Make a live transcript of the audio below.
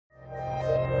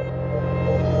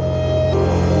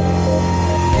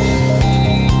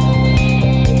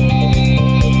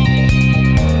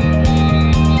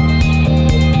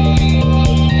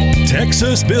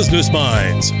Texas Business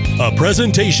Minds, a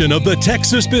presentation of the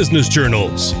Texas Business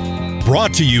Journals.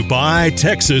 Brought to you by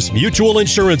Texas Mutual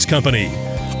Insurance Company,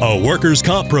 a workers'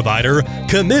 comp provider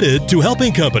committed to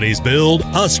helping companies build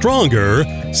a stronger,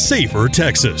 safer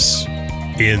Texas.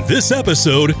 In this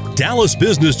episode, Dallas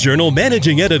Business Journal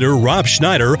Managing Editor Rob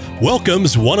Schneider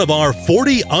welcomes one of our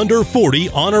 40 Under 40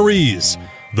 honorees,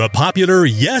 the popular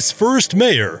Yes First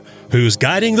Mayor, who's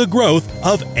guiding the growth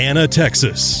of Anna,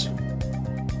 Texas.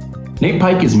 Nate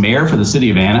Pike is mayor for the city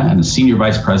of Anna and the senior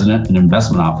vice president and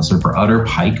investment officer for Utter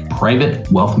Pike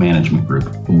Private Wealth Management Group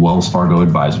of Wells Fargo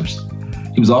Advisors.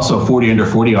 He was also a 40 Under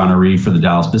 40 honoree for the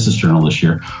Dallas Business Journal this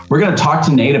year. We're going to talk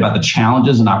to Nate about the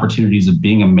challenges and opportunities of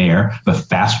being a mayor of a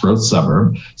fast growth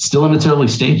suburb still in its early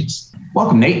stages.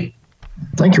 Welcome, Nate.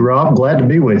 Thank you, Rob. Glad to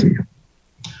be with you.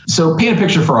 So paint a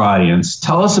picture for our audience.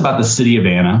 Tell us about the city of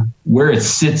Anna, where it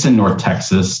sits in North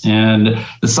Texas, and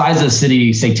the size of the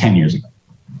city, say, 10 years ago.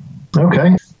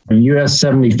 Okay. US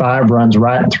 75 runs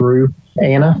right through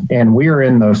Anna, and we are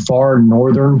in the far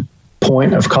northern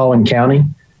point of Collin County.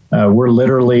 We're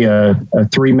literally a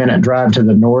 3-minute drive to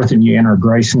the north, and you enter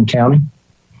Grayson County.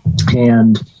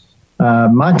 And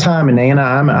my time in Anna,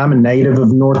 I'm a native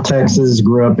of North Texas,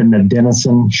 grew up in the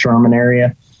Denison, Sherman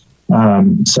area.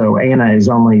 So Anna is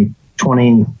only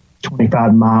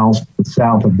 25 miles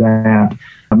south of that.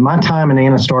 My time in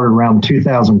Anna started around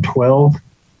 2012.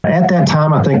 At that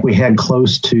time, I think we had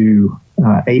close to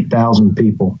 8,000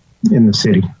 people in the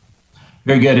city.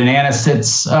 Very good. And Anna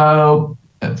sits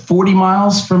 40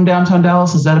 miles from downtown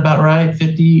Dallas. Is that about right?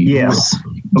 50? Yes.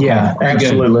 Okay. Yeah,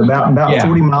 absolutely. About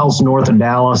 40 miles north of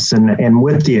Dallas. And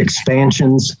with the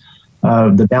expansions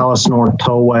of the Dallas North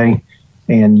Tollway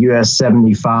and US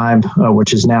 75,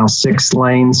 which is now 6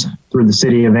 lanes through the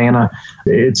city of Anna,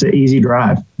 it's an easy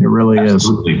drive. It really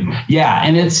Absolutely. Is. Yeah,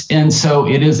 and so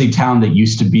it is a town that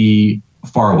used to be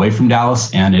far away from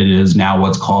Dallas, and it is now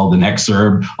what's called an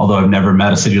exurb, although I've never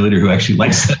met a city leader who actually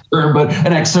likes that term, but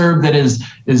an exurb that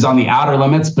is on the outer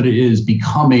limits, but it is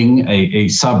becoming a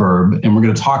suburb. And we're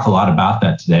going to talk a lot about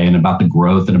that today and about the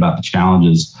growth and about the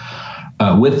challenges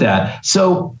with that.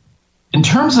 So in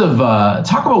terms of,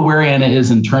 talk about where Anna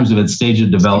is in terms of its stage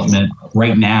of development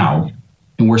right now,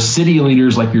 and where city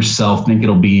leaders like yourself think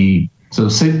it'll be. So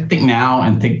think now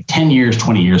and think 10 years,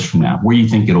 20 years from now. Where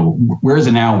is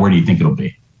it now? Where do you think it'll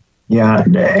be? Yeah,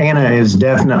 Anna is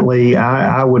definitely,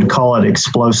 I would call it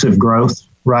explosive growth.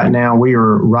 Right now, we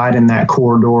are right in that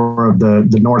corridor of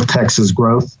the North Texas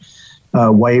growth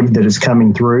wave that is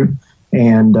coming through.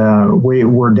 And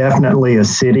we're definitely a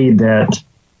city that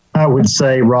I would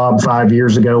say, Rob, 5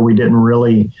 years ago, we didn't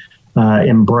really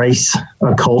embrace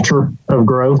a culture of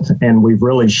growth, and we've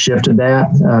really shifted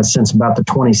that since about the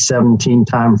 2017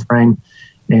 timeframe,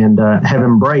 and have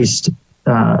embraced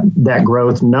that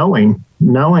growth, knowing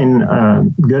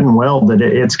good and well that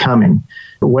it's coming.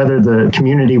 Whether the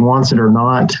community wants it or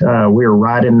not, we're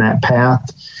right in that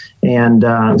path. And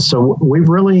so we've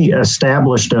really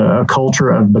established a culture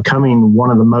of becoming one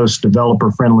of the most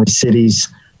developer-friendly cities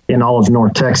in all of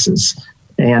North Texas.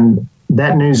 And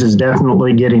that news is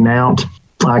definitely getting out.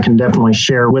 I can definitely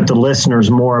share with the listeners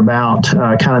more about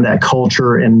kind of that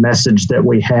culture and message that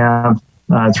we have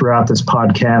throughout this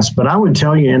podcast. But I would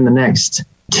tell you in the next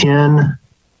 10,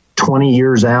 20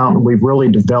 years out, we've really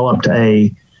developed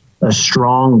a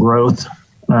strong growth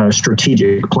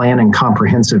strategic plan and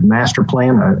comprehensive master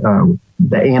plan,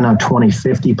 the Anna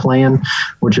 2050 plan,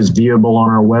 which is viewable on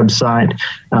our website.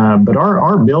 But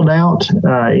our build out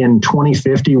in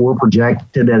 2050, we're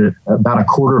projected at about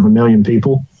 250,000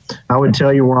 people. I would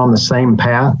tell you we're on the same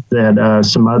path that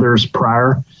some others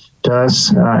prior to us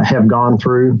have gone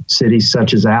through, cities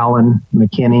such as Allen,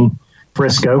 McKinney,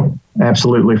 Frisco.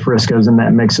 Absolutely, Frisco's in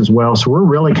that mix as well. So we're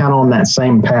really kind of on that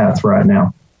same path right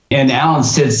now. And Allen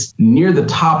sits near the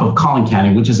top of Collin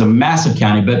County, which is a massive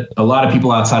county, but a lot of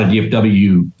people outside of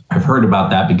DFW have heard about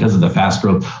that because of the fast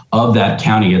growth of that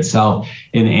county itself.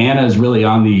 And Anna is really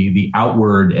on the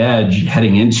outward edge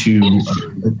heading into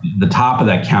the top of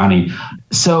that county.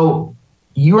 So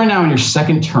you are now in your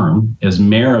second term as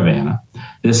mayor of Anna.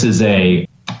 This is a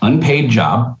unpaid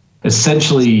job,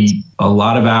 essentially a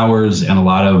lot of hours and a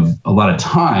lot of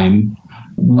time.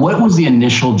 What was the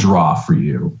initial draw for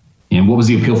you? And what was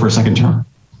the appeal for a second term?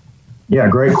 Yeah,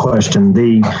 great question.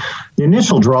 The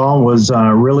initial draw was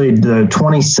really the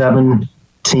 2017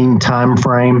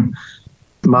 timeframe.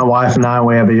 My wife and I,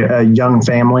 we have a young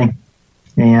family,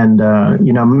 and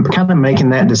kind of making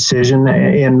that decision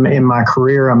in my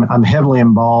career. I'm heavily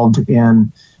involved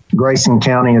in Grayson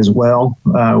County as well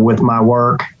with my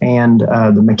work and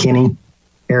the McKinney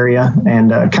area,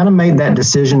 and kind of made that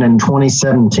decision in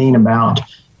 2017 about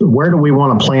where do we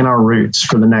want to plant our roots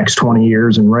for the next 20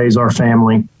 years and raise our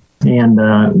family?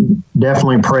 And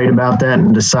definitely prayed about that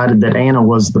and decided that Anna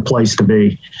was the place to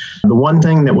be. The one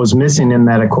thing that was missing in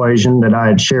that equation that I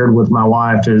had shared with my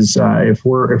wife is if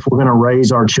we're going to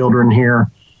raise our children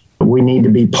here, we need to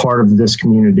be part of this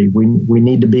community. We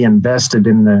need to be invested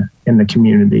in the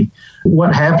community.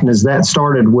 What happened is that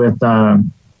started with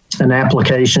an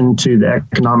application to the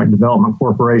Economic Development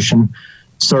Corporation.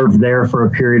 Served there for a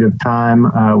period of time,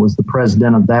 was the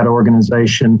president of that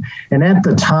organization. And at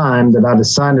the time that I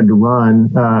decided to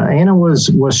run, Anna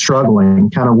was struggling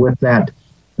kind of with that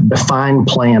defined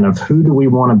plan of who do we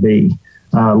want to be.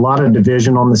 A lot of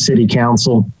division on the city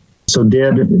council. So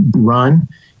did run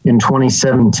in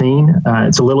 2017.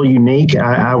 It's a little unique.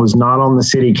 I was not on the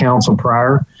city council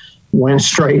prior, went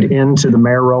straight into the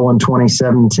mayor role in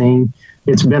 2017.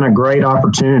 It's been a great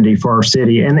opportunity for our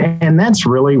city. And that's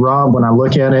really, Rob, when I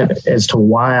look at it as to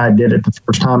why I did it the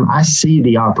first time, I see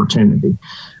the opportunity.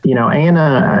 You know,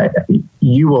 Anna,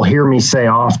 you will hear me say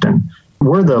often,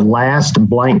 we're the last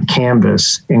blank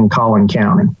canvas in Collin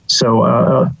County.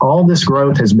 So all this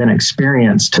growth has been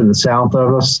experienced to the south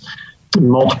of us.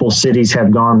 Multiple cities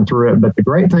have gone through it. But the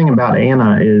great thing about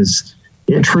Anna is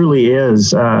it truly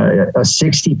is a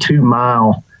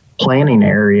 62-mile planning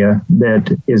area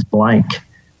that is blank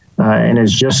and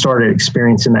has just started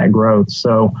experiencing that growth.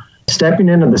 So stepping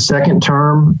into the second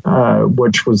term,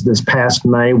 which was this past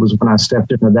May, was when I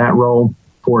stepped into that role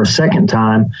for a second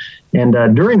time. And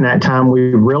during that time,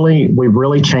 we've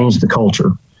really changed the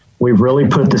culture. We've really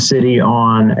put the city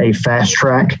on a fast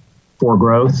track for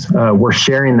growth. We're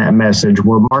sharing that message.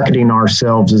 We're marketing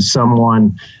ourselves as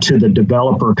someone to the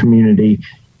developer community.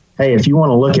 Hey, if you want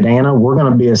to look at Anna, we're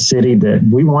going to be a city that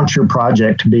we want your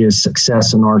project to be a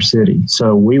success in our city.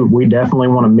 So we definitely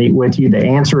want to meet with you. The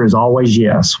answer is always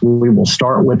yes. We will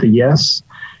start with a yes.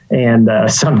 And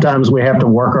sometimes we have to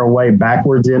work our way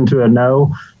backwards into a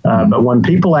no. But when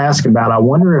people ask about, I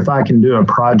wonder if I can do a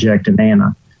project in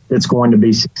Anna that's going to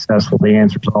be successful, the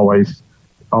answer is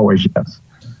always yes.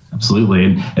 Absolutely.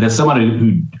 And as someone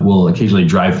who will occasionally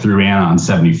drive through Anna on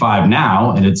 75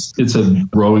 now, and it's a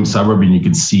growing suburb, and you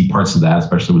can see parts of that,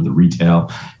 especially with the retail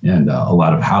and a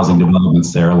lot of housing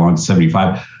developments there along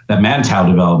 75. That Mantow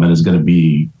development is going to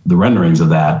be, the renderings of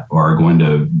that are going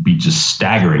to be just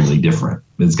staggeringly different.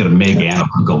 It's going to make Anna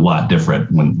look a lot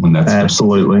different when that's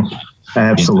absolutely.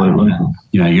 Absolutely.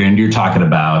 You know, you're talking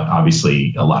about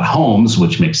obviously a lot of homes,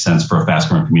 which makes sense for a fast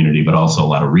growing community, but also a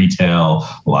lot of retail,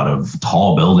 a lot of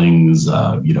tall buildings,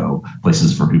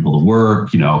 places for people to work,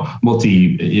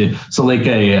 so like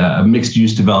a mixed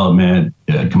use development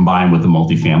combined with a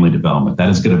multifamily development, that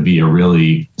is going to be a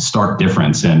really stark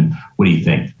difference. And what do you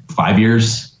think? 5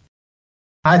 years?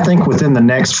 I think within the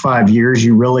next 5 years,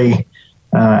 you really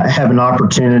have an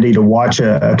opportunity to watch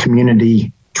a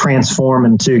community transform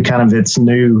into kind of its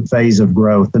new phase of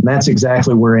growth. And that's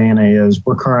exactly where Anna is.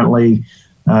 We're currently,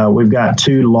 we've got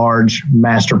 2 large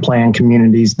master plan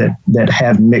communities that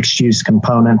have mixed use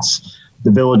components.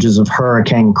 The villages of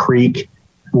Hurricane Creek,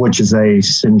 which is a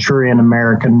Centurion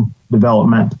American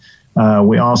development.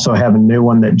 We also have a new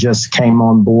one that just came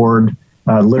on board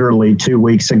literally 2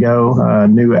 weeks ago, a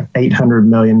new $800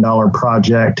 million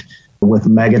project with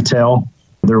Megatel.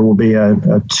 There will be a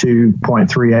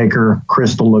 2.3 acre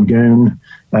Crystal Lagoon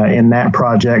in that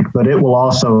project, but it will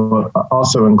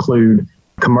also include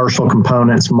commercial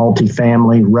components,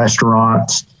 multifamily,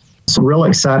 restaurants. It's a real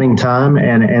exciting time,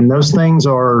 and those things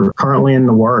are currently in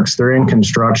the works. They're in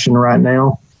construction right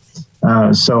now.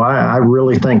 So I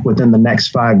really think within the next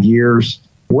 5 years,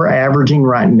 we're averaging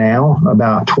right now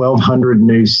about 1,200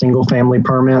 new single-family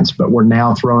permits, but we're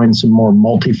now throwing some more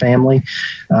multifamily.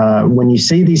 When you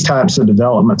see these types of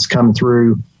developments come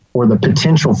through, or the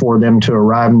potential for them to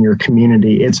arrive in your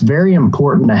community, it's very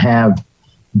important to have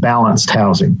balanced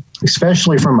housing,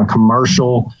 especially from a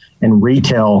commercial and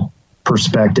retail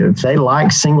perspective. They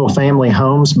like single-family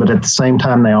homes, but at the same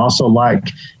time, they also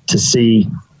like to see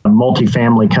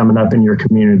multifamily coming up in your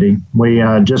community. We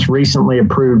just recently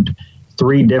approved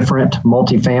 3 different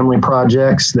multifamily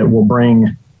projects that will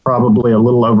bring probably a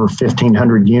little over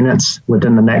 1,500 units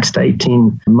within the next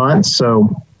 18 months.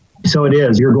 So it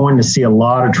is. You're going to see a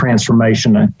lot of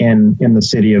transformation in the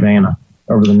city of Anna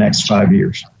over the next 5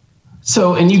 years.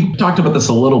 So, and you talked about this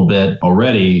a little bit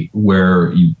already,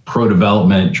 where you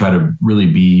pro-development, try to really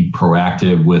be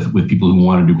proactive with people who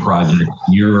want to do projects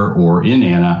near or in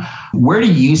Anna. Where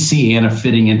do you see Anna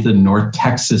fitting into the North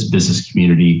Texas business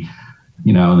community,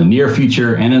 in the near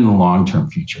future and in the long-term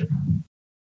future?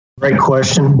 Great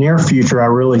question. Near future, I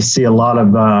really see a lot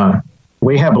of,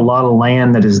 we have a lot of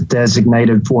land that is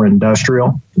designated for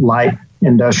industrial, light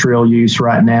industrial use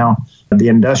right now. The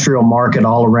industrial market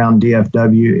all around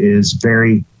DFW is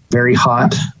very, very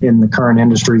hot in the current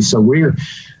industry. So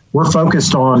we're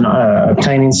focused on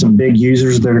obtaining some big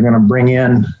users that are going to bring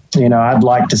in, I'd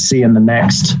like to see in the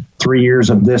next 3 years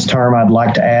of this term, I'd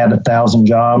like to add 1,000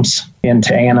 jobs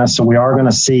into Anna. So we are going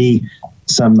to see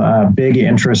some big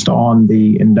interest on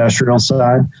the industrial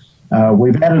side.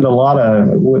 We've added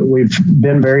we've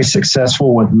been very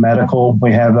successful with medical.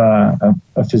 We have a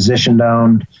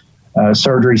physician-owned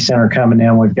surgery center coming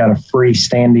in. We've got a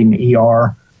freestanding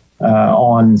ER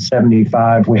on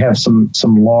 75. We have some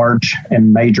large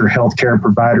and major healthcare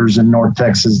providers in North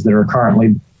Texas that are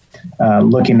currently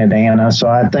looking at Anna. So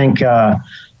I think,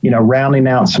 rounding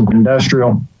out some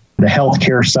industrial, the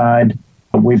healthcare side,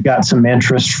 we've got some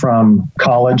interest from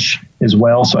college as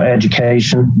well. So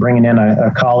education, bringing in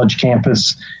a college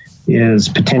campus is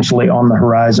potentially on the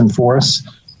horizon for us.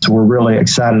 So we're really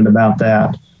excited about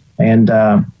that. And,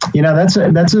 that's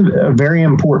a very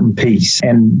important piece,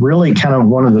 and really kind of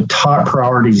one of the top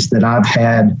priorities that I've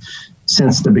had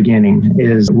since the beginning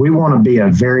is we want to be a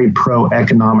very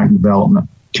pro-economic development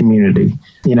community.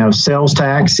 Sales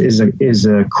tax is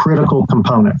a critical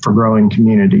component for growing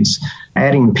communities.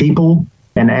 Adding people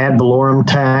and ad valorem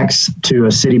tax to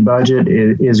a city budget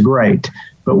is great.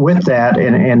 But with that,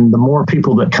 and the more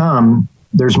people that come,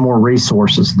 there's more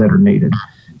resources that are needed.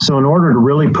 So in order to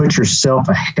really put yourself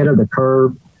ahead of the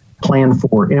curve, plan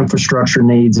for infrastructure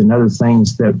needs and other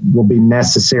things that will be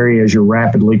necessary as you're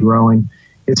rapidly growing,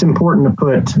 it's important to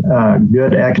put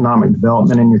good economic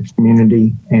development in your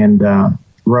community and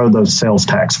grow those sales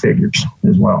tax figures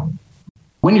as well.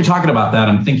 When you're talking about that,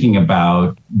 I'm thinking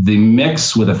about the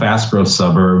mix with a fast growth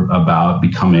suburb about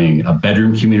becoming a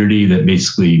bedroom community that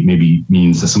basically maybe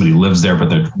means that somebody lives there, but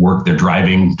they're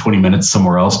driving 20 minutes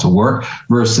somewhere else to work,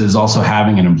 versus also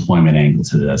having an employment angle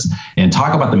to this. And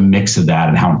talk about the mix of that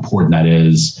and how important that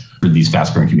is for these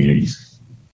fast growing communities.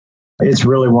 It's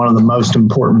really one of the most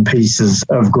important pieces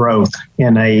of growth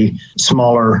in a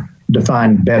smaller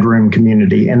defined bedroom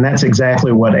community. And that's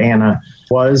exactly what Anna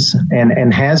was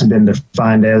and has been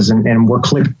defined as. And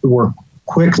we're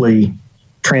quickly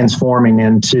transforming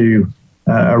into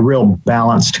a real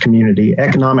balanced community.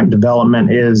 Economic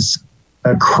development is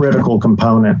a critical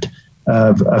component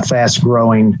of a fast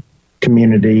growing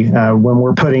community. When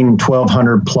we're putting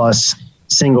 1,200 plus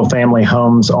single family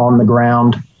homes on the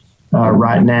ground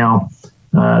right now,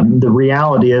 the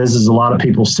reality is a lot of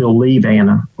people still leave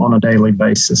Anna on a daily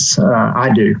basis.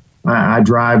 I do. I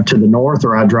drive to the north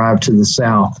or I drive to the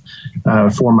south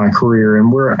for my career.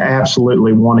 And we're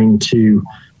absolutely wanting to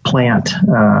plant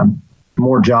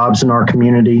more jobs in our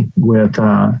community.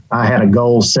 I had a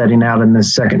goal setting out in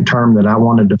this second term that I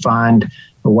wanted to find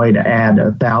a way to add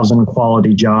 1,000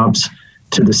 quality jobs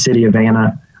to the city of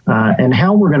Anna. And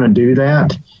how we're going to do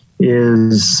that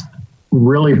is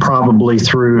really probably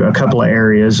through a couple of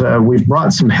areas. We've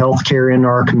brought some healthcare into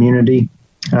our community.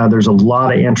 There's a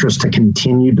lot of interest to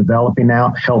continue developing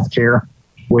out healthcare.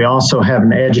 We also have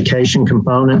an education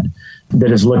component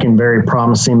that is looking very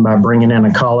promising by bringing in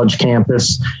a college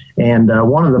campus. And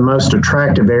one of the most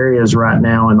attractive areas right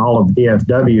now in all of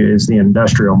DFW is the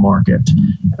industrial market.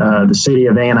 The city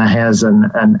of Anna has an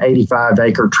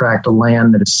 85-acre tract of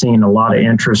land that has seen a lot of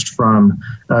interest from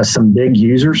some big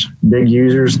users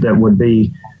that would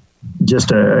be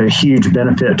just a huge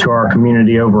benefit to our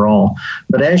community overall.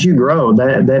 But as you grow,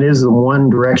 that is the one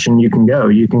direction you can go.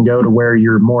 You can go to where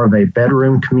you're more of a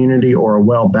bedroom community or a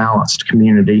well-balanced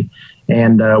community.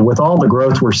 And with all the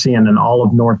growth we're seeing in all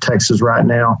of North Texas right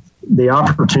now, the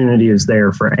opportunity is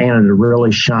there for Anna to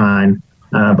really shine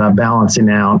by balancing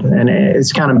out. And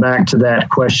it's kind of back to that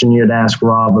question you had asked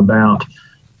Rob about,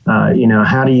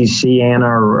 how do you see Anna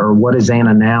or what is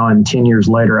Anna now and 10 years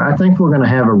later? I think we're going to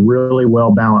have a really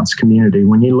well-balanced community.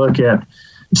 When you look at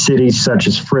cities such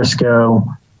as Frisco,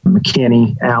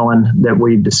 McKinney, Allen, that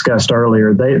we discussed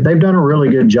earlier, they've done a really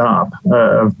good job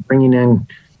of bringing in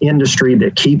industry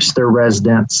that keeps their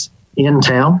residents in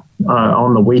town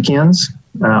on the weekends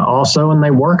also, and they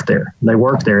work there.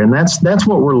 And that's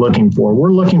what we're looking for.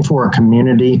 We're looking for a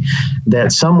community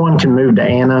that someone can move to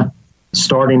Anna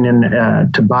starting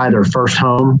to buy their first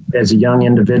home as a young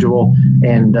individual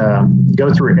and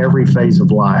go through every phase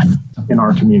of life in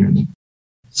our community.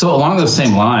 So along those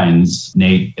same lines,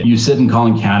 Nate, you sit in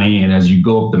Collin County, and as you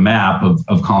go up the map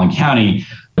of Collin County,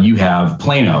 you have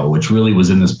Plano, which really was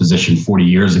in this position 40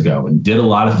 years ago and did a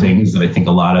lot of things that I think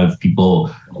a lot of people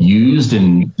used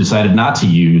and decided not to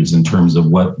use in terms of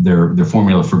what their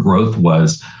formula for growth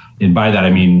was. And by that, I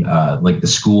mean, like the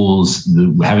schools,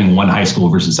 having one high school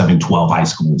versus having 12 high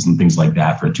schools and things like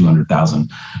that for a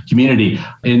 200,000 community.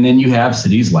 And then you have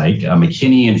cities like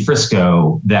McKinney and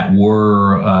Frisco that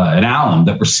were, and Allen,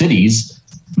 that were cities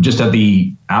just at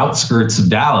the outskirts of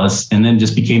Dallas, and then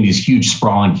just became these huge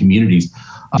sprawling communities.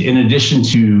 In addition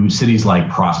to cities like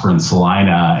Prosper and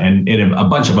Salina and a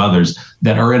bunch of others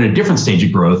that are in a different stage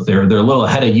of growth. They're a little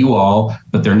ahead of you all,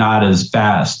 but they're not as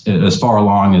far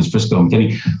along as Frisco and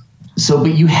McKinney. So,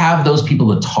 but you have those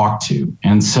people to talk to.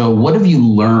 And so what have you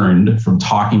learned from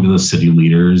talking to those city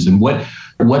leaders, and what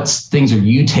things are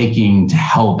you taking to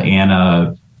help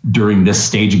Anna during this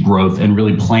stage of growth and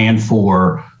really plan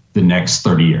for the next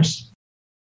 30 years?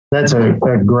 That's a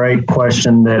great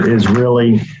question that is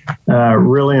really,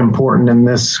 really important in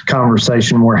this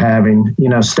conversation we're having. You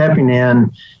know, stepping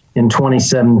in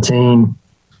 2017,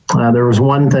 there was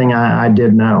one thing I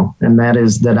did know, and that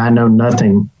is that I know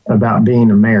nothing about being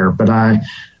a mayor, but I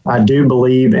do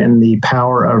believe in the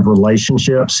power of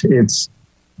relationships. It's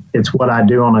what I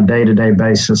do on a day-to-day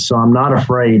basis. So I'm not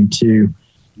afraid to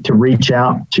reach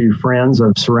out to friends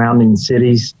of surrounding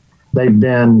cities. They've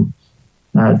been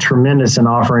tremendous in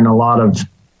offering a lot of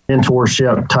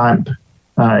mentorship type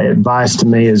advice to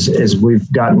me as we've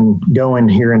gotten going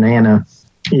here in Anna.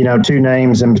 You know, two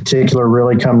names in particular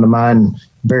really come to mind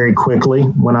very quickly.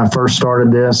 When I first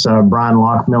started this, Brian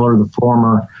Lockmiller, the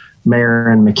former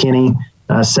mayor in McKinney,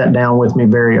 sat down with me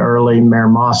very early. Mayor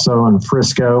Masso in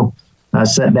Frisco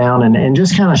sat down and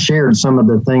just kind of shared some of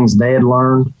the things they had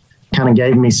learned, kind of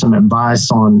gave me some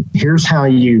advice on here's how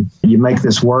you make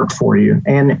this work for you.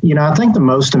 And, you know, I think the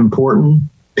most important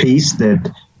piece that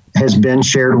has been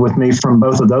shared with me from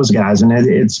both of those guys, and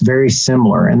it's very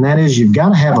similar, and that is you've got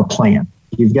to have a plan.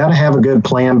 You've got to have a good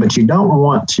plan, but you don't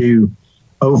want to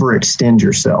overextend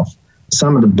yourself.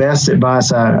 Some of the best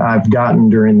advice I've gotten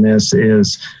during this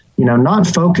is, you know, not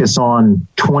focus on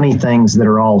 20 things that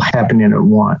are all happening at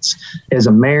once. As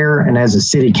a mayor and as a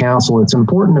city council, it's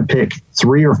important to pick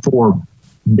 3 or 4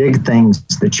 big things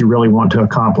that you really want to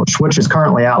accomplish, which is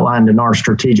currently outlined in our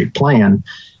strategic plan.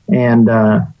 And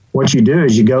what you do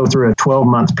is you go through a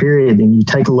 12-month period and you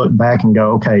take a look back and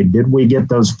go, okay, did we get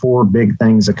those 4 big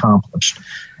things accomplished?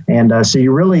 And so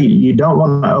you don't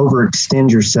want to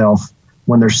overextend yourself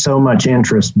when there's so much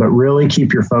interest, but really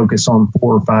keep your focus on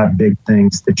 4 or 5 big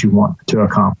things that you want to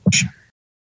accomplish.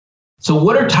 So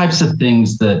what are types of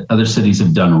things that other cities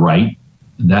have done right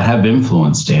that have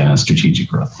influenced Anna's strategic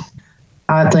growth?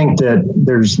 I think that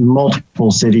there's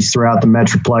multiple cities throughout the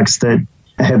Metroplex that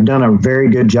have done a very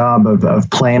good job of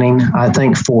planning. I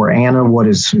think for Anna, what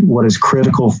is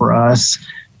critical for us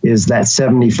is that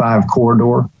 75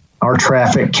 corridor. Our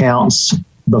traffic counts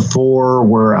before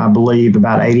were, I believe,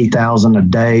 about 80,000 a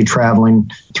day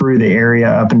traveling through the area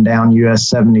up and down US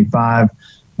 75.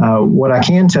 What I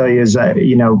can tell you is that,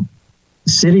 you know,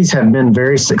 cities have been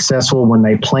very successful when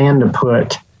they plan to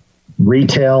put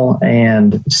retail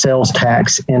and sales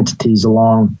tax entities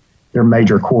along their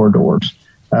major corridors.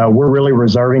 We're really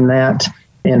reserving that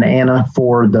in Anna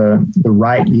for the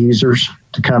right users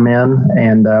to come in.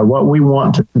 And what we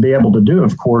want to be able to do,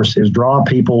 of course, is draw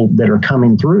people that are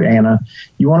coming through Anna.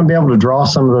 You want to be able to draw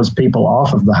some of those people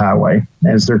off of the highway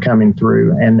as they're coming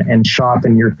through and shop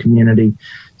in your community.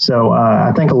 So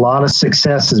I think a lot of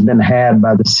success has been had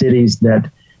by the cities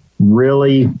that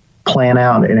really plan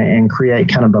out and create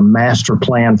kind of a master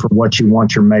plan for what you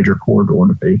want your major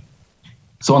corridor to be.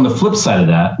 So on the flip side of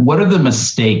that, what are the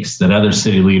mistakes that other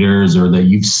city leaders or that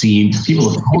you've seen, people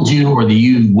have told you or that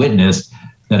you've witnessed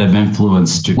that have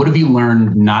influenced you? What have you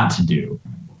learned not to do?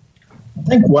 I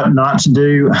think what not to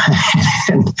do,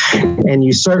 and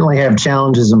you certainly have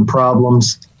challenges and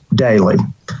problems daily.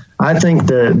 I think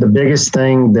the biggest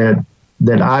thing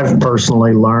that I've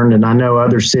personally learned, and I know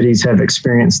other cities have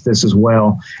experienced this as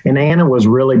well, and Anna was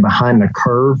really behind the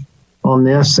curve on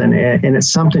this, and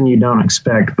it's something you don't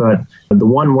expect, but the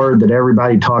one word that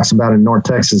everybody talks about in North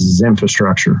Texas is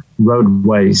infrastructure,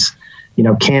 roadways. You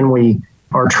know,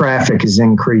 our traffic is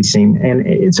increasing, and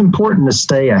it's important to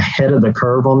stay ahead of the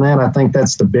curve on that. I think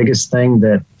that's the biggest thing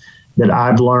that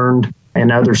I've learned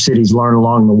and other cities learn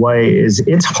along the way is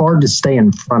it's hard to stay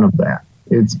in front of that.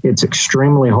 It's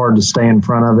extremely hard to stay in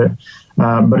front of it.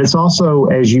 But it's also,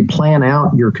 as you plan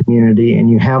out your community and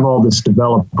you have all this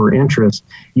developer interest,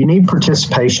 you need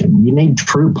participation. You need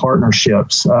true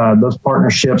partnerships, those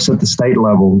partnerships at the state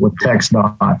level with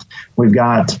TxDOT. We've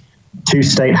got 2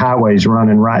 state highways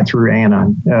running right through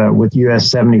Anna with US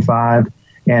 75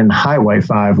 and Highway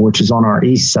 5, which is on our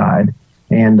east side.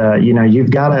 And, you know,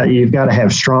 you've got to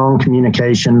have strong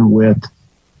communication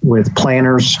with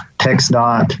planners,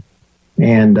 TxDOT,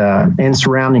 and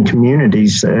surrounding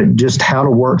communities, just how to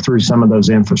work through some of those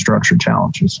infrastructure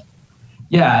challenges.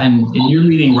 Yeah, and you're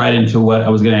leading right into what I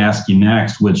was going to ask you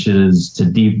next, which is to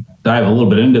deep dive a little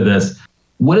bit into this.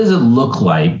 What does it look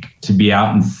like to be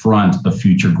out in front of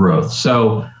future growth?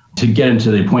 So to get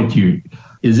into the point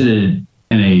is it in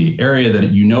an area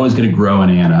that you know is going to grow in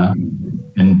Anna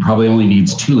and probably only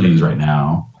needs 2 lanes right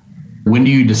now? When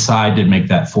do you decide to make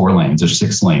that 4 lanes or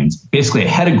 6 lanes? Basically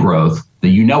ahead of growth that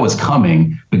you know is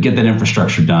coming, but get that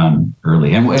infrastructure done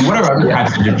early. And whatever other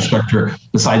types of infrastructure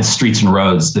besides streets and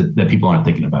roads that people aren't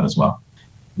thinking about as well.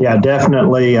 Yeah,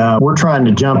 definitely. We're trying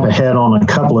to jump ahead on a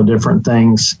couple of different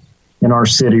things in our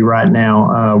city right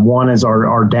now. One is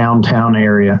our downtown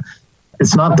area.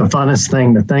 It's not the funnest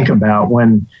thing to think about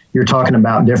when you're talking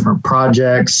about different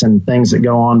projects and things that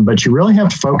go on, but you really have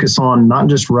to focus on not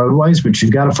just roadways, but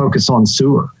you've got to focus on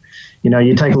sewer.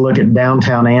 You take a look at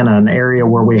downtown Anna, an area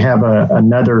where we have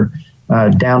another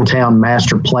downtown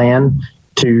master plan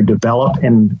to develop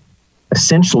and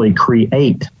essentially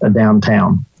create a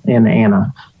downtown in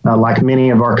Anna, like many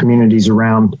of our communities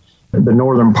around the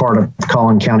northern part of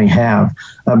Collin County have.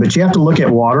 But you have to look at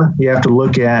water. You have to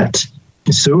look at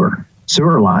sewer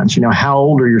lines. How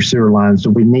old are your sewer lines?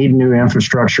 Do we need new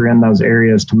infrastructure in those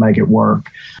areas to make it work?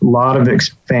 A lot of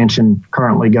expansion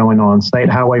currently going on. State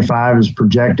Highway 5 is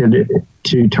projected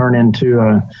to turn into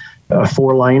a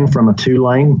 4-lane from a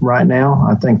 2-lane right now.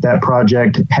 I think that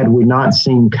project, had we not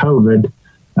seen COVID,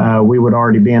 we would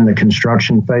already be in the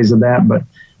construction phase of that. But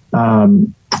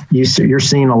you're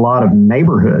seeing a lot of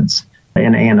neighborhoods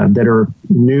in Anna that are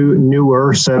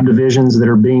newer subdivisions that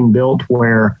are being built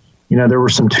where there were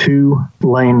some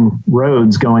 2-lane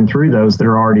roads going through those that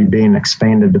are already being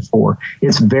expanded to 4.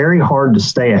 It's very hard to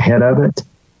stay ahead of it,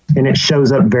 and it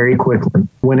shows up very quickly.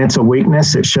 When it's a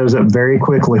weakness, it shows up very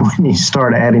quickly when you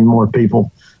start adding more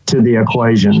people to the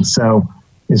equation. So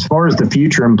as far as the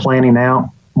future and planning out,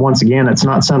 once again, it's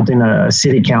not something a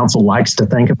city council likes to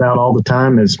think about all the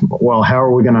time is, well, how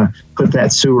are we going to put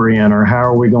that sewer in, or how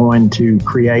are we going to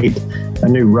create a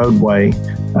new roadway?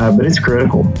 But it's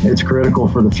critical. It's critical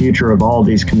for the future of all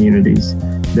these communities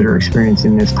that are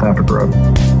experiencing this type of growth.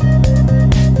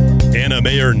 Anna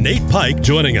Mayor Nate Pike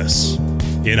joining us.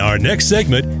 In our next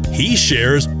segment, he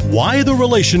shares why the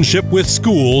relationship with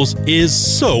schools is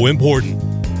so important.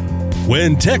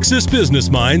 When Texas Business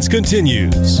Minds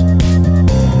continues.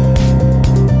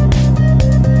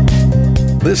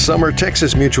 This summer,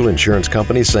 Texas Mutual Insurance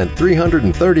Company sent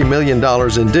 $330 million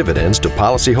in dividends to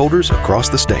policyholders across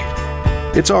the state.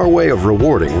 It's our way of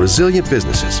rewarding resilient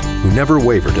businesses who never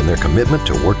wavered in their commitment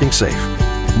to working safe.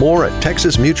 More at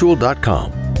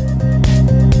texasmutual.com.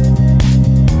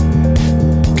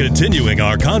 Continuing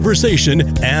our conversation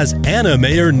as Anna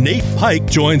Mayor Nate Pike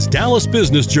joins Dallas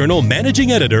Business Journal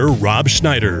Managing Editor Rob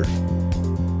Schneider.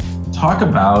 Talk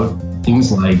about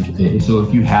things like, so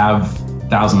if you have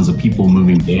thousands of people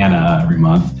moving to Anna every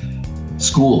month,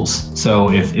 schools.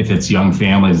 So if it's young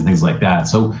families and things like that.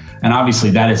 So, and obviously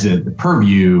that is the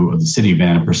purview of the city of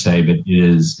Anna per se, but it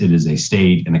is a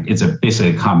state, and it's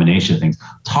basically a combination of things.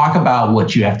 Talk about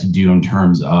what you have to do in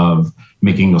terms of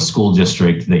making a school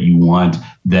district that you want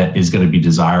that is going to be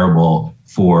desirable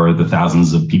for the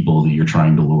thousands of people that you're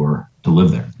trying to lure to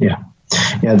live there.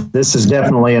 Yeah, this is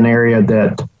definitely an area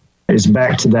that is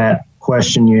back to that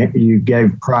question you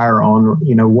gave prior on,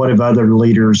 what have other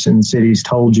leaders in cities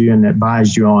told you and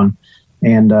advised you on?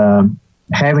 And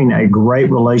having a great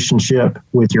relationship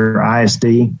with your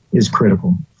ISD is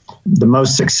critical. The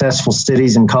most successful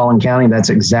cities in Collin County, that's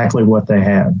exactly what they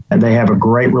have. They have a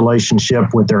great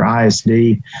relationship with their ISD.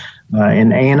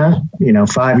 In Anna,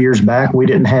 5 years back, we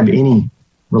didn't have any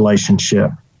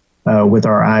relationship with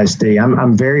our ISD.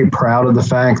 I'm very proud of the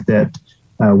fact that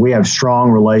we have strong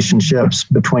relationships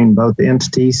between both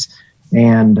entities.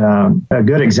 And a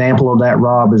good example of that,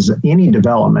 Rob, is any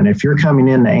development. If you're coming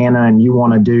into Anna and you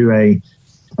want to do a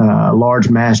large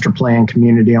master plan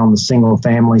community on the single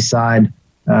family side,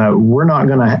 we're not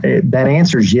going to, that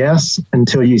answer is yes,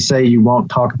 until you say you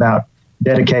won't talk about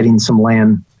dedicating some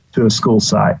land to a school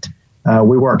site.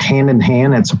 We work hand in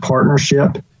hand. It's a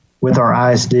partnership with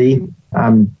our ISD.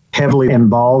 I'm heavily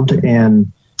involved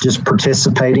in just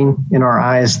participating in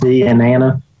our ISD in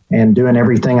Anna and doing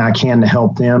everything I can to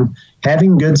help them.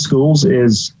 Having good schools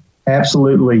is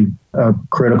absolutely a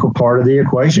critical part of the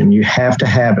equation. You have to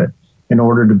have it in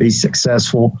order to be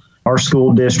successful. Our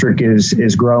school district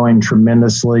is growing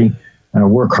tremendously.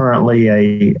 We're currently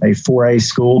a 4A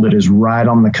school that is right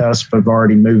on the cusp of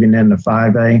already moving into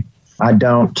 5A.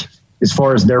 As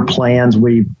far as their plans,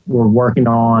 we're working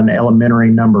on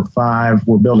elementary number 5.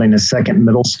 We're building a second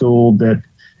middle school that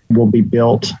will be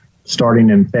built starting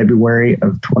in February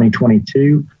of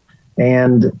 2022,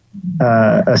 and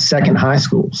a second high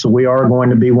school. So we are going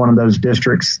to be one of those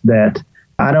districts that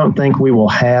I don't think we will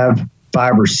have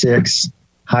 5 or 6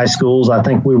 high schools. I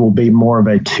think we will be more of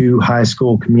a 2 high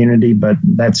school community, but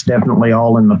that's definitely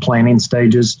all in the planning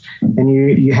stages. And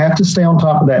you have to stay on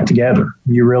top of that together.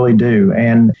 You really do.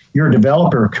 And your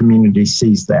developer community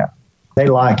sees that. They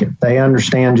like it. They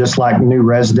understand, just like new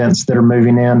residents that are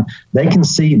moving in, they can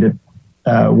see that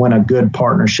when a good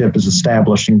partnership is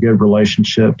established and good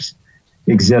relationships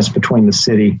exist between the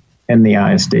city and the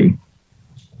ISD.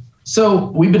 So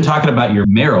we've been talking about your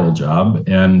mayoral job,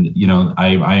 and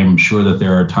I am sure that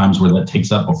there are times where that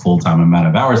takes up a full-time amount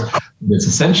of hours. It's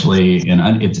essentially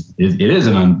it is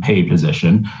an unpaid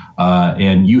position,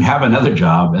 and you have another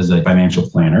job as a financial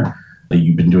planner that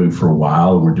you've been doing for a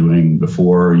while, and we're doing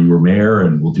before you were mayor,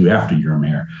 and we'll do after you're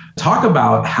mayor. Talk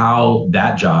about how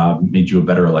that job made you a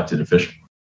better elected official.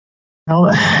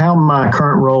 How my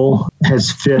current role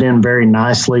has fit in very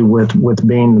nicely with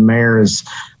being the mayor is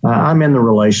I'm in the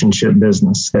relationship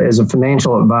business. As a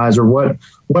financial advisor, what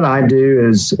I do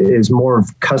is more of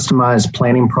customized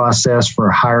planning process for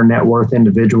higher net worth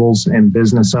individuals and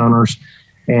business owners.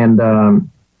 And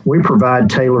we provide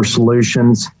tailored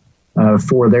solutions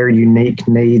for their unique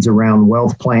needs around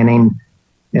wealth planning,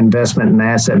 investment and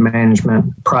asset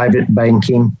management, private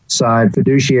banking side,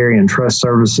 fiduciary and trust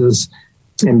services,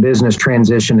 in business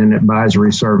transition and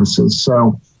advisory services.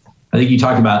 So I think you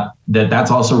talked about that's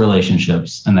also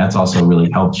relationships, and that's also really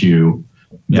helped you.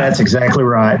 Yeah. That's exactly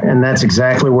right. And that's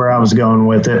exactly where I was going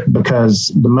with it,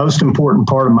 because the most important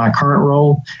part of my current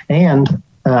role and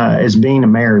as being a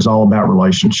mayor is all about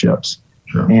relationships.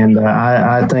 Sure. And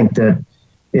I think that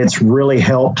it's really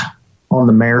helped on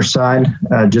the mayor side,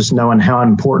 just knowing how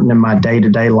important in my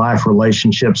day-to-day life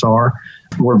relationships are.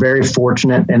 We're very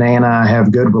fortunate, and Anna and I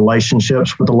have good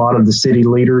relationships with a lot of the city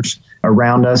leaders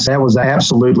around us. That was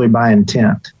absolutely by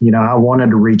intent. I wanted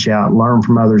to reach out, learn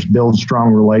from others, build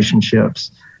strong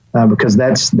relationships, because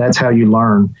that's how you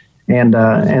learn. And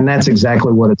that's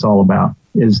exactly what it's all about,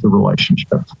 is the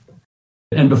relationships.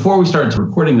 And before we started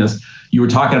recording this, you were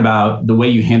talking about the way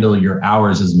you handle your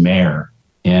hours as mayor.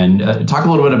 And talk a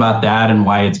little bit about that and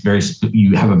why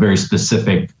you have a very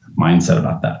specific mindset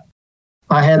about that.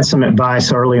 I had some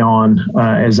advice early on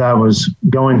as I was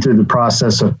going through the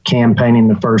process of campaigning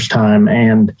the first time.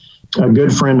 And a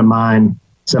good friend of mine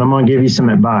said, I'm going to give you some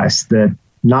advice that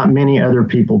not many other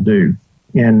people do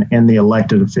in the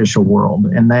elected official world.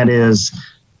 And that is,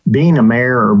 being a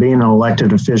mayor or being an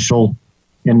elected official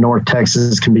in North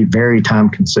Texas can be very time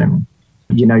consuming.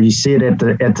 You see it at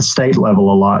the state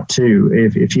level a lot too.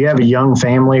 If you have a young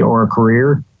family or a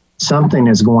career, something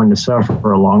is going to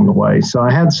suffer along the way. So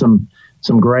I had some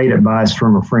great advice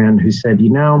from a friend who said,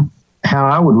 how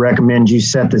I would recommend you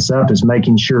set this up is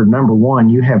making sure, number one,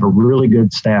 you have a really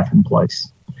good staff in place.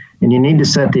 And you need to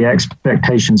set the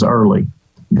expectations early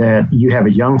that you have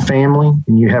a young family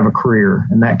and you have a career,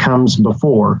 and that comes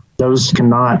before. Those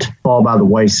cannot fall by the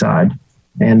wayside.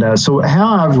 And so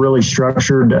how I've really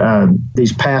structured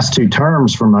these past 2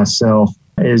 terms for myself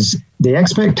is the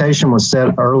expectation was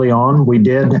set early on. We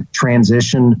did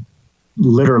transition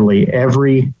literally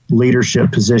every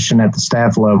leadership position at the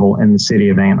staff level in the city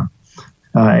of Anna.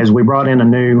 As we brought in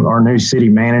our new city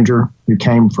manager who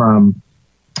came from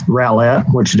Rowlett,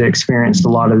 which had experienced a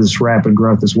lot of this rapid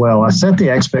growth as well, I set the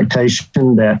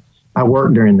expectation that I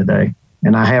work during the day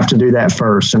and I have to do that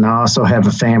first. And I also have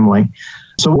a family.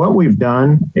 So what we've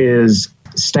done is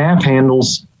staff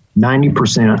handles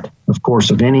 90%, of course,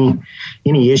 of any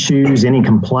issues, any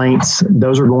complaints.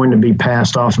 Those are going to be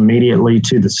passed off immediately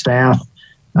to the staff.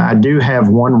 I do have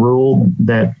one rule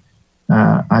that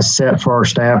I set for our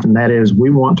staff, and that is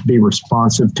we want to be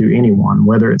responsive to anyone,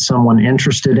 whether it's someone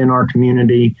interested in our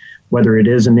community, whether it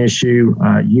is an issue.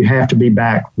 You have to be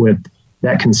back with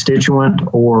that constituent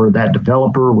or that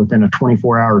developer within a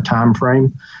 24-hour time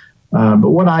frame. But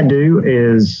what I do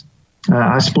is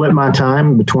I split my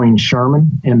time between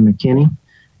Sherman and McKinney,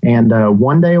 and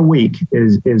one day a week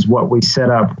is what we set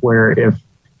up, where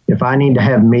if I need to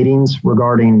have meetings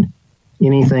regarding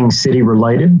anything city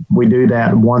related, we do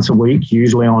that once a week,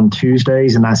 usually on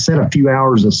Tuesdays, and I set a few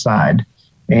hours aside.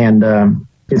 And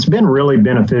it's been really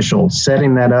beneficial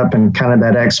setting that up and kind of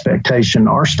that expectation.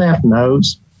 Our staff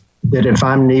knows that if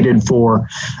I'm needed for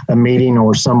a meeting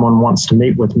or someone wants to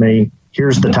meet with me,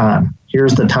 here's the time,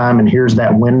 and here's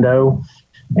that window.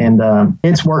 And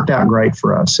it's worked out great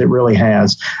for us. It really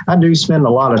has. I do spend a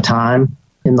lot of time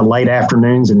in the late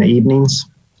afternoons and the evenings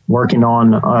working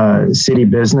on city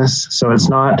business. So it's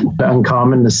not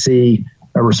uncommon to see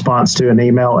a response to an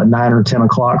email at 9 or 10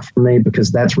 o'clock for me,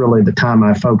 because that's really the time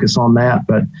I focus on that.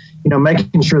 But,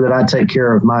 making sure that I take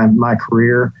care of my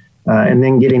career and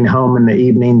then getting home in the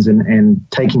evenings and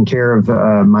taking care of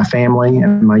my family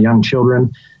and my young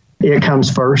children, it comes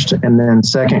first. And then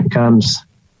second comes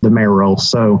the mayor role.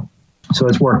 So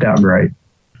it's worked out great.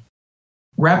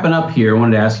 Wrapping up here, I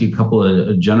wanted to ask you a couple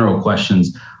of general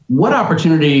questions. What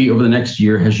opportunity over the next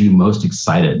year has you most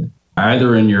excited,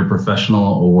 either in your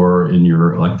professional or in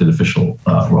your elected official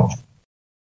role?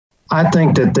 I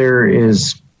think that there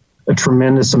is a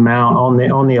tremendous amount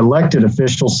on the elected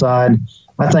official side.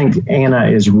 I think Anna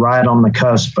is right on the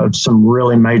cusp of some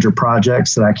really major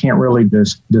projects that I can't really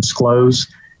disclose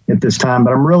at this time,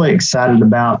 but I'm really excited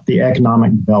about the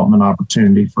economic development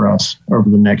opportunity for us over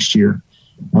the next year.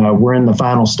 We're in the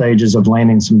final stages of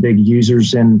landing some big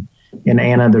users in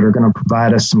Anna that are going to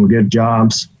provide us some good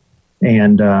jobs,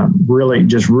 and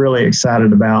really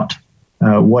excited about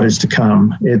what is to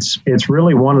come. It's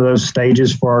really one of those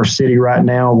stages for our city right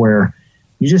now where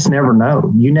you just never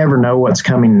know. You never know what's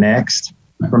coming next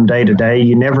from day to day.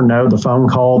 You never know the phone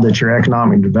call that your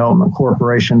economic development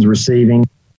corporation's receiving.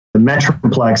 The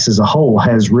Metroplex as a whole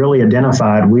has really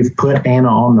identified, we've put Anna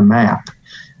on the map.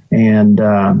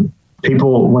 And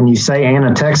people, when you say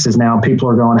Anna, Texas now, people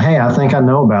are going, hey, I think I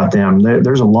know about them.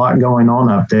 There's a lot going on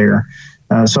up there.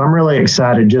 So I'm really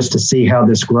excited just to see how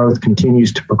this growth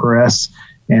continues to progress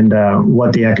and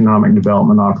what the economic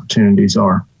development opportunities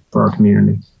are for our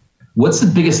community. What's the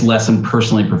biggest lesson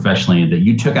personally, professionally that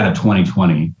you took out of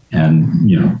 2020?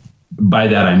 And, by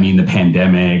that, I mean the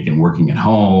pandemic and working at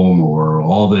home or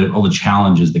all the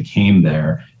challenges that came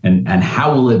there. And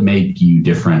how will it make you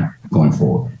different going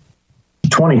forward?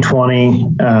 2020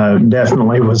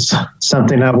 definitely was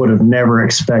something I would have never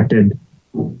expected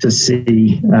to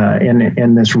see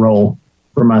in this role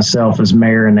for myself as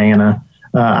mayor and Anna.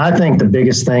 I think the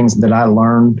biggest things that I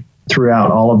learned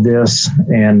throughout all of this,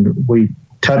 and we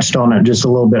touched on it just a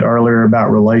little bit earlier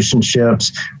about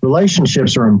relationships.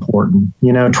 Relationships are important.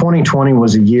 2020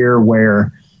 was a year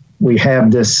where we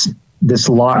have this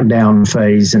lockdown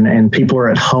phase and people are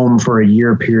at home for a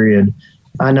year period.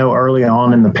 I know early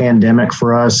on in the pandemic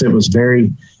for us, it was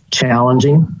very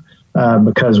challenging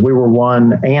because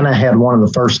Anna had one of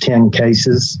the first 10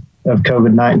 cases of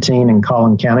COVID-19 in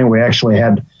Collin County. We actually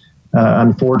had,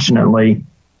 unfortunately,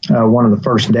 one of the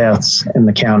first deaths in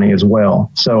the county as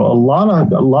well. So a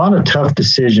lot of tough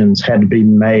decisions had to be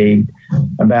made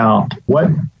about what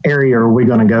area are we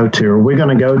going to go to? Are we going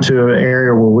to go to an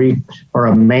area where we are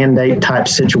a mandate type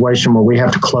situation where we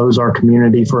have to close our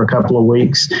community for a couple of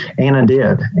weeks? Anna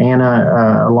did.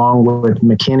 Anna, along with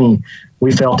McKinney,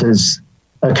 we felt as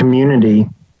a community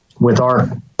with our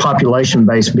population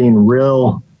base being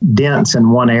real dense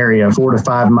in one area, 4 to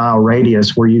 5 mile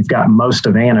radius where you've got most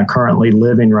of Anna currently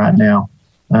living right now.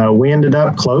 We ended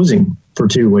up closing for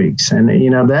 2 weeks. And,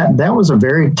 that was a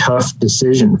very tough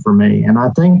decision for me. And I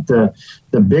think the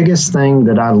biggest thing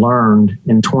that I learned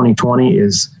in 2020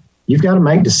 is you've got to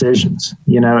make decisions.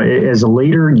 As a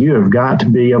leader, you have got to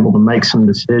be able to make some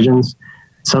decisions.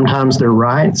 Sometimes they're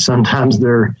right, sometimes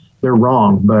they're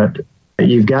wrong, but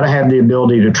you've got to have the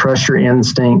ability to trust your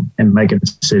instinct and make a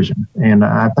decision. And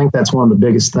I think that's one of the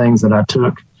biggest things that I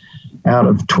took out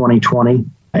of 2020.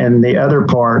 And the other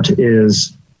part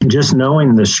is just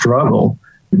knowing the struggle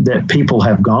that people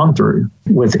have gone through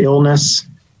with illness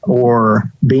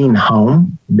or being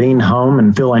home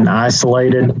and feeling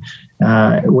isolated,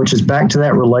 which is back to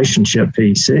that relationship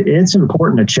piece. It's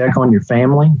important to check on your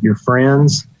family, your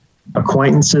friends,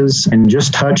 acquaintances, and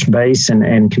just touch base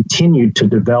and continue to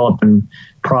develop and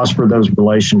prosper those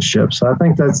relationships. So I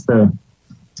think that's the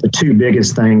two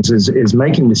biggest things is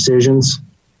making decisions,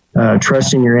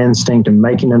 trusting your instinct and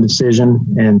making a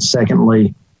decision, and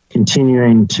secondly,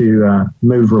 continuing to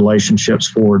move relationships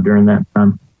forward during that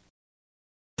time.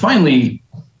 Finally,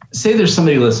 say there's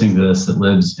somebody listening to this that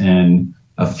lives in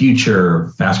a future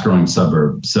fast-growing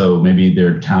suburb. So maybe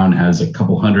their town has a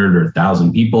couple hundred or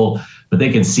 1,000 people, but they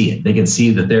can see it. They can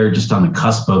see that they're just on the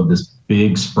cusp of this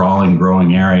big, sprawling,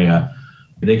 growing area.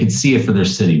 They could see it for their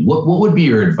city. What would be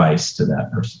your advice to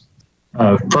that person?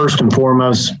 First and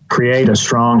foremost, create a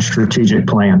strong strategic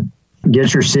plan.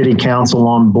 Get your city council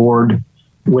on board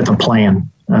with a plan.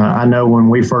 I know when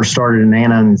we first started in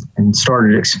Anna and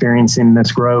started experiencing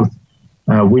this growth,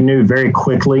 we knew very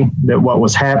quickly that what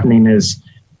was happening is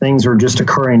things are just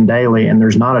occurring daily, and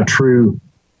there's not a true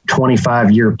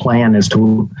 25-year plan as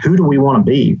to who do we want to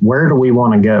be, where do we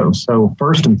want to go. So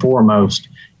first and foremost,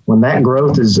 when that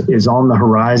growth is on the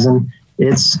horizon,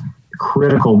 it's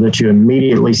critical that you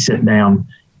immediately sit down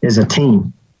as a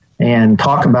team and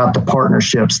talk about the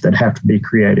partnerships that have to be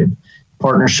created.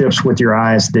 partnerships with your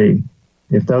ISD.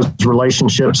 If those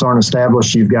relationships aren't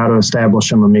established, you've got to establish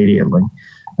them immediately.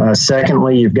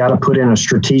 Secondly, you've got to put in a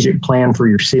strategic plan for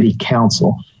your city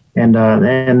council. And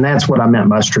that's what I meant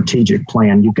by strategic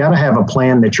plan. You've got to have a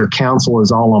plan that your council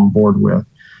is all on board with.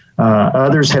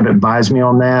 Others have advised me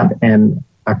on that, and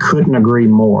I couldn't agree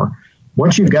more.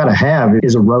 What you've got to have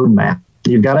is a roadmap.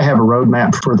 You've got to have a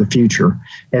roadmap for the future.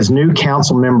 As new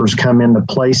council members come into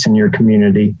place in your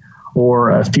community,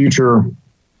 or future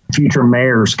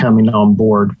mayors coming on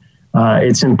board,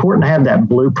 it's important to have that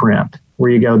blueprint where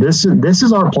you go, this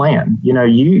is our plan.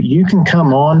 You can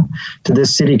come on to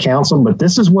this city council, but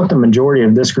this is what the majority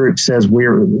of this group says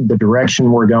the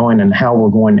direction we're going and how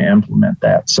we're going to implement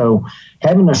that. So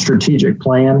having a strategic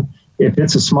plan, if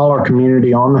it's a smaller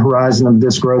community on the horizon of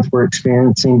this growth we're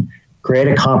experiencing, create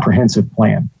a comprehensive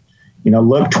plan.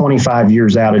 Look 25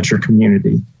 years out at your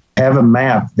community. Have a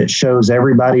map that shows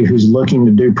everybody who's looking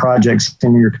to do projects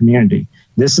in your community.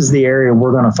 This is the area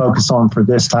we're going to focus on for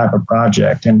this type of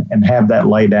project, and have that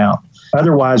laid out.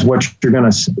 Otherwise, what you're going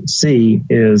to see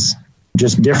is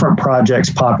just different projects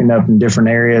popping up in different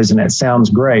areas, and it sounds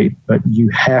great, but you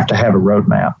have to have a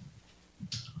roadmap.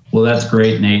 Well, that's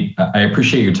great, Nate. I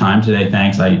appreciate your time today.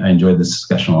 Thanks. I enjoyed this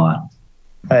discussion a lot.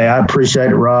 Hey, I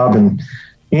appreciate it, Rob. And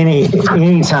any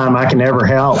time I can ever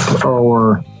help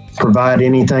or provide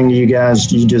anything to you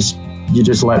guys, you just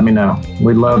let me know.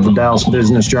 We love the Dallas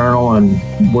Business Journal, and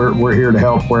we're here to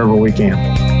help wherever we can.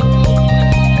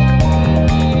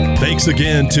 Thanks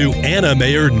again to Anna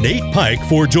Mayor Nate Pike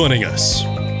for joining us.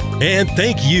 And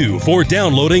thank you for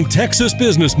downloading Texas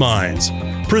Business Minds,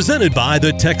 presented by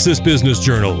the Texas Business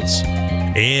Journals,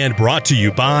 and brought to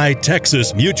you by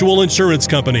Texas Mutual Insurance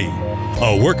Company,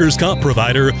 a workers' comp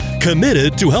provider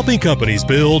committed to helping companies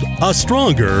build a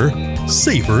stronger,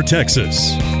 safer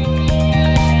Texas.